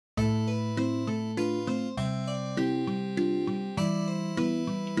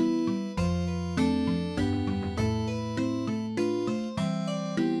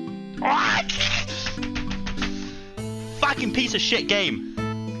fucking piece of shit game.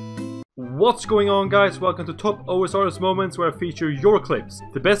 What's going on, guys? Welcome to Top OSRS Moments, where I feature your clips.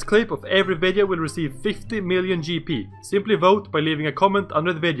 The best clip of every video will receive 50 million GP. Simply vote by leaving a comment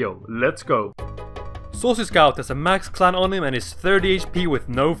under the video. Let's go. Saucy Scout has a max clan on him and is 30 HP with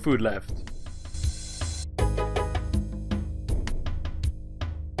no food left.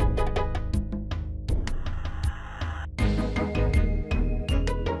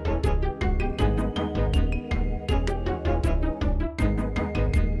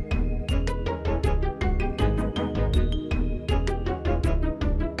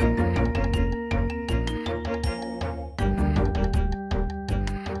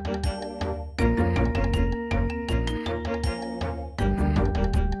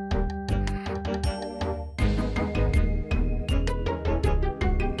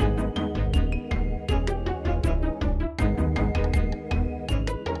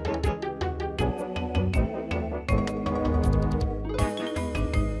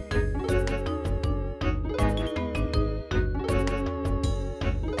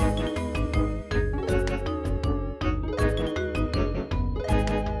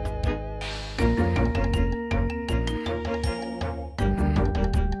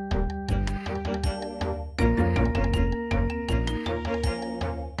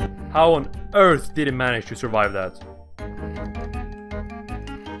 How on earth did he manage to survive that?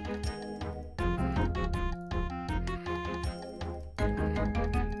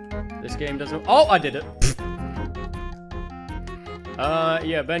 This game doesn't... Oh, I did it!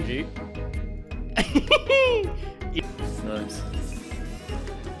 Yeah, Benji. Nice.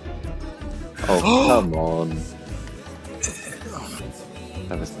 Oh, come on.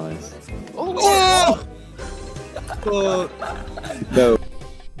 That was nice. Oh! No.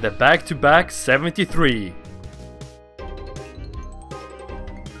 The back-to-back 73.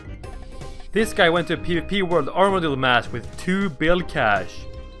 This guy went to a PvP World Armadillo match with 2 bill cash.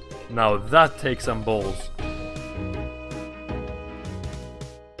 Now that takes some balls.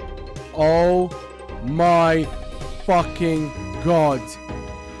 Oh my fucking god.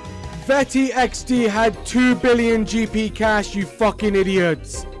 Veti XD had 2 billion GP cash, you fucking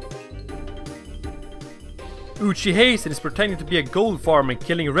idiots. Uchihazen is pretending to be a gold farmer and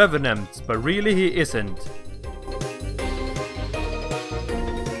killing revenants, but really he isn't.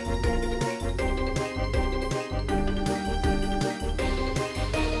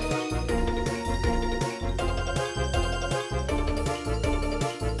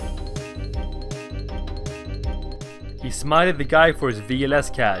 He smited the guy for his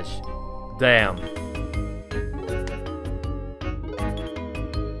VLS cash. Damn.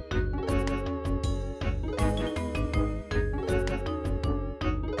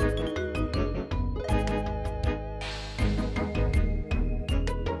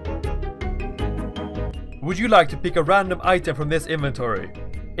 Would you like to pick a random item from this inventory?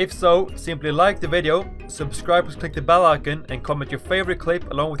 If so, simply like the video, subscribe to click the bell icon, and comment your favorite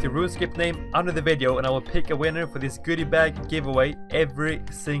clip along with your RuneScape name under the video, and I will pick a winner for this goodie bag giveaway every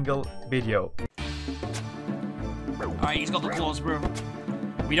single video. Alright, he's got the claws, bro.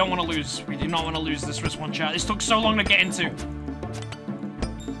 We don't want to lose. We do not want to lose this first one, chat. This took so long to get into.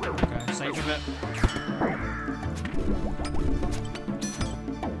 Okay, save a bit.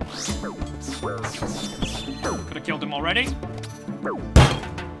 Could have killed him already.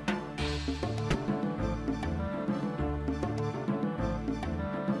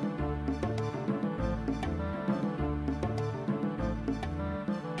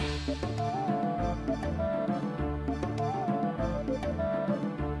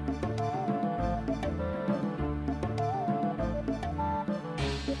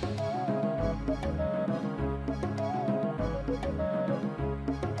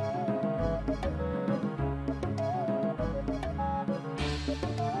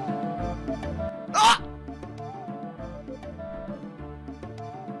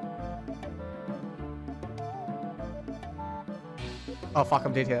 Oh fuck,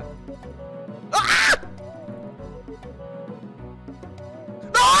 I'm dead here. Ah!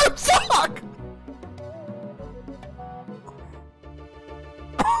 No, fuck!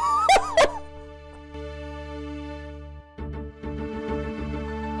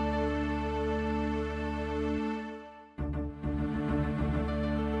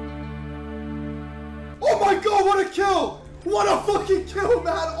 Oh my god, what a kill! What a fucking kill,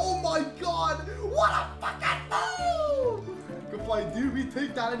 man! Oh my god! What a fucking move! Good fight, dude. We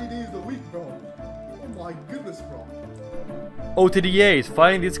take that any day of the week, bro. Oh my goodness, bro. OTDA is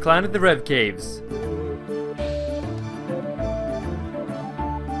fighting this clan at the Rev Caves.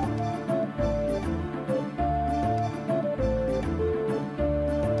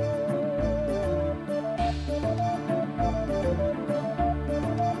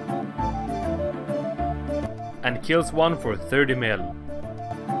 and kills one for 30 mil.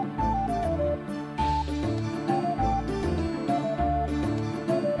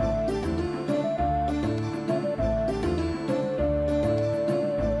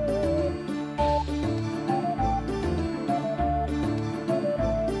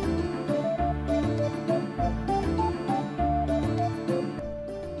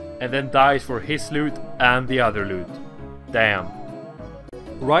 And then dies for his loot and the other loot. Damn.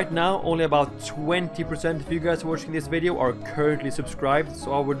 Right now, only about 20% of you guys watching this video are currently subscribed,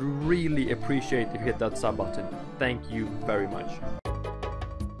 so I would really appreciate if you hit that sub button. Thank you very much.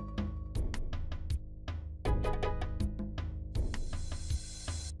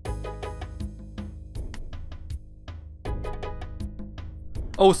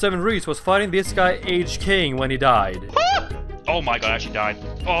 O7 Reese was fighting this guy HKing when he died. Oh my god, I actually died.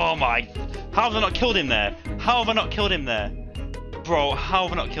 Oh my. How have I not killed him there? How have I not killed him there? Bro, how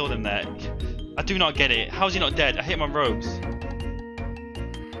have I not killed him there? I do not get it. How is he not dead? I hit my ropes.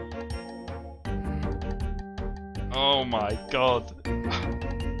 Oh my god.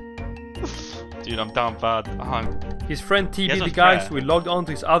 Dude, I'm down bad. His friend TB the guy, so we logged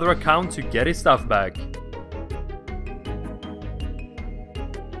onto his other account to get his stuff back.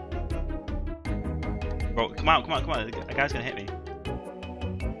 Bro, come out. That guy's gonna hit me.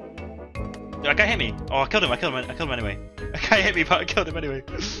 That guy hit me. Oh, I killed him anyway. That guy hit me, but I killed him anyway.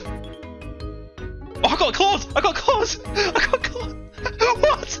 Oh, I got claws! What? I got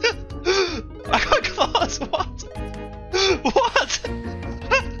claws! What?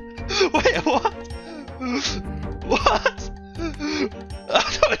 Wait, what? What? I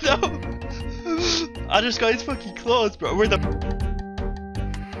don't know. I just got his fucking claws, bro. Where the...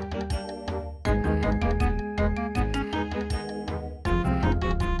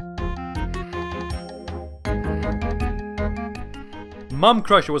 Mum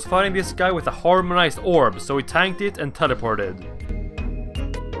Crusher was fighting this guy with a harmonized orb, so he tanked it and teleported.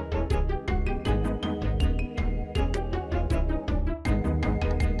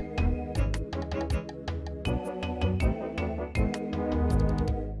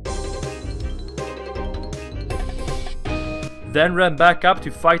 Then ran back up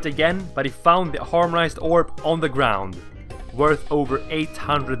to fight again, but he found the harmonized orb on the ground, worth over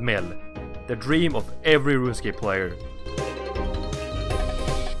 800 mil. The dream of every RuneScape player.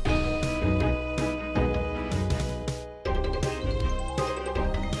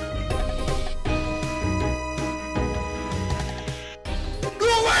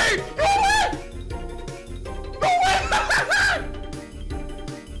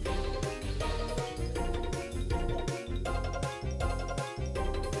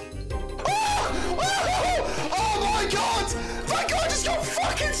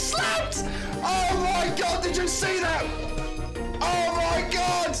 Oh my god, did you see that? Oh my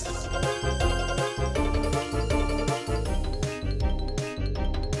god!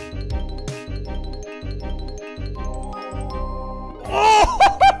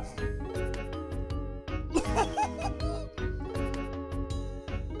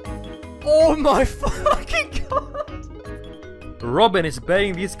 Oh my fucking god! Robin is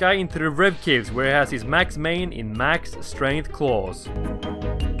baiting this guy into the Rev Caves where he has his max main in max strength claws.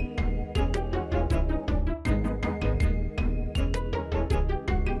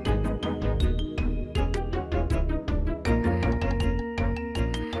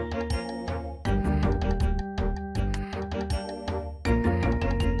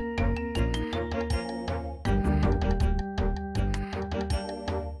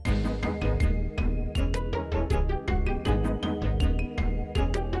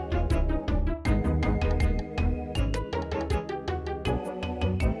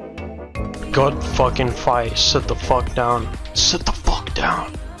 God fucking fight, sit the fuck down. Sit the fuck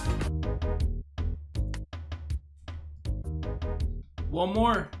down. One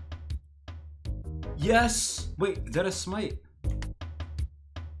more. Yes. Wait, is that a smite?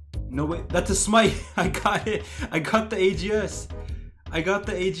 No, wait, that's a smite. I got it. I got the AGS.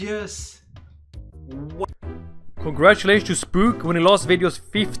 What? Congratulations to Spook when he lost videos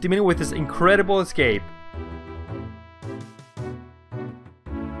 50 minutes with his incredible escape.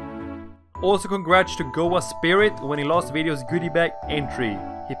 Also congrats to Goa Spirit when he lost video's goodie bag entry.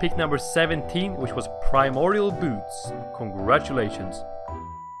 He picked number 17, which was Primordial Boots. Congratulations.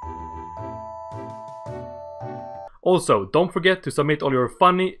 Also, don't forget to submit all your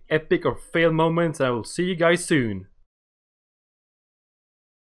funny, epic or fail moments and I will see you guys soon.